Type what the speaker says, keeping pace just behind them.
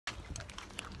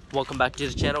Welcome back to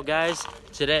the channel, guys.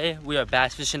 Today we are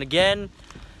bass fishing again.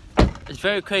 It's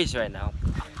very crazy right now.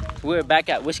 We're back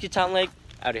at Whiskey Town Lake.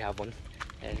 I already have one.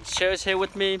 And Cher's here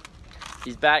with me.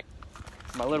 He's back.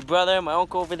 My little brother, my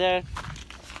uncle over there.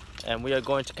 And we are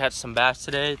going to catch some bass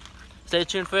today. Stay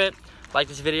tuned for it. Like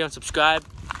this video and subscribe.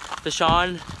 Fish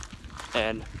on.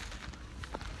 And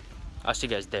I'll see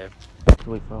you guys there.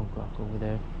 Wait for Uncle over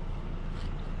there.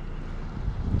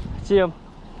 See him.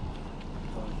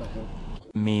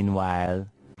 Meanwhile.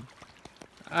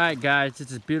 Alright guys,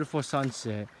 it's a beautiful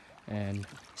sunset. And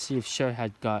see if Cher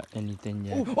had got anything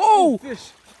yet. Oh!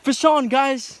 Fish on,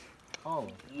 guys! Oh,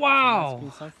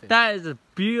 Wow! nice That is a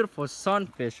beautiful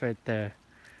sunfish right there.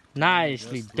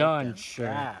 Nicely done, Cher.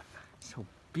 that. So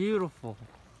beautiful.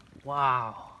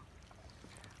 Wow.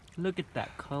 Look at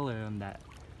that color on that.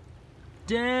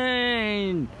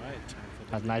 Dang!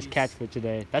 That's a nice catch for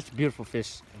today. That's a beautiful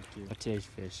fish. Thank you. For today's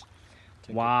fish.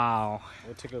 Wow.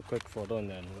 We'll take a quick photo and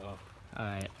then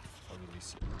Alright. I'll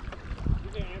release it.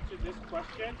 You can answer this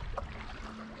question.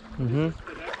 Mm-hmm. This is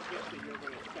the next fish that you're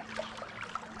going to catch.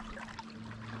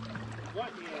 What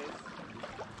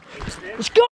is a Let's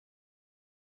go!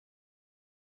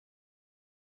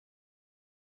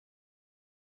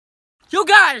 Yo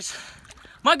guys!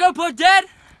 My GoPro dead?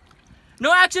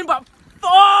 No action, but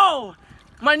oh!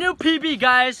 My new PB,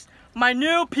 guys. My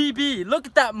new PB. Look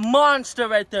at that monster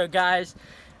right there, guys.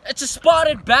 It's a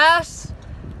spotted bass.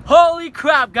 Holy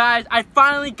crap, guys. I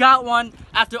finally got one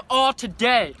after all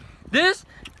today. This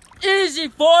easy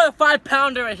 4 or 5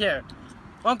 pounder right here.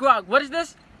 Uncle Rock, what is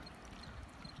this?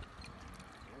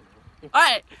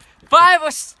 Alright, 5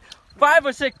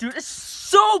 or 6, dude. It's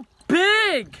so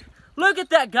big. Look at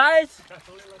that, guys.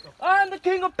 I'm the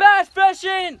king of bass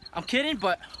fishing. I'm kidding,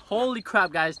 but holy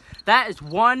crap, guys. That is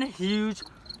one huge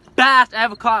bass I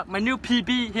ever caught. My new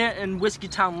PB here in Whiskey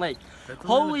Town Lake.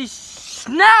 Holy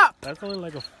snap! That's only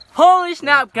like a... Holy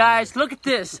snap, guys. Look at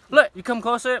this. Look, you come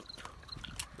closer.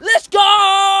 Let's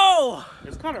go!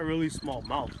 It's got a really small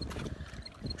mouth.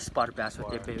 Spotted bass right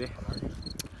there, baby.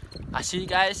 I'll see you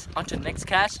guys on to the next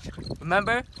cast.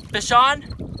 Remember, fish on.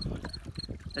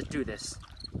 Let's do this.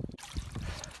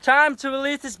 Time to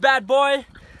release this bad boy.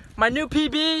 My new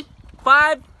PB,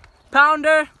 5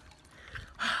 pounder.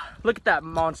 Look at that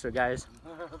monster, guys.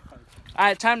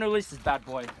 Alright, time to release this bad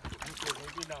boy.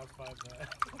 maybe not 5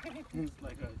 max. It's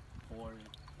like a 4,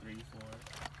 3,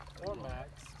 4. Or max,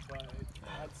 but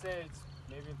I'd say it's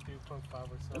maybe 3.5 or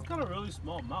so. It's got a really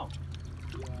small mouth.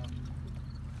 Yeah.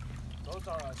 Those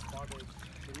are spotted.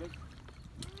 They look...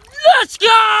 Let's go!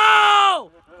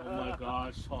 Oh my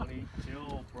gosh, honey,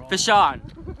 chill, bro. Fish on.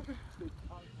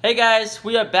 Hey guys,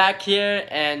 we are back here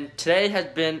and today has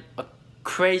been a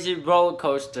crazy roller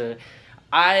coaster.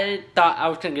 I thought I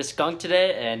was gonna get skunked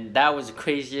today and that was the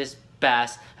craziest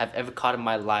bass I've ever caught in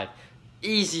my life.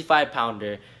 Easy 5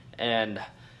 pounder and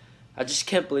I just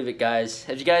can't believe it, guys.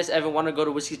 If you guys ever want to go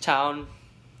to Whiskey Town,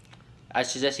 I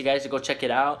suggest you guys to go check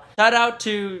it out. Shout out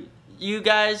to you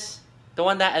guys, the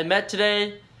one that I met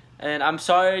today, and I'm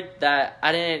sorry that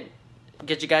I didn't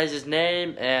get you guys'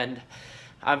 name, and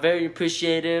I'm very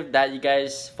appreciative that you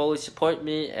guys fully support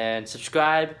me and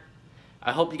subscribe.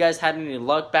 I hope you guys had any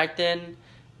luck back then,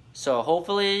 so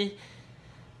hopefully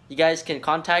you guys can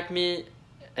contact me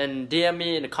and DM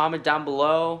me in the comment down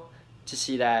below to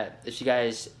see that if you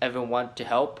guys ever want to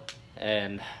help.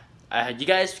 And you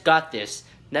guys got this.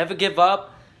 Never give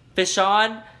up. Fish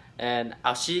on. And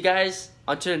I'll see you guys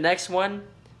until the next one.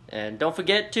 And don't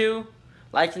forget to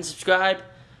like and subscribe.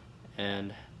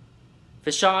 And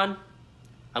fish on.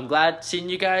 I'm glad seeing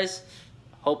you guys.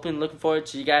 Hoping, looking forward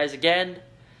to you guys again.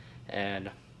 And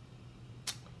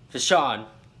fish on.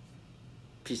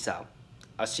 Peace out.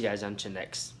 I'll see you guys until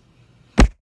next.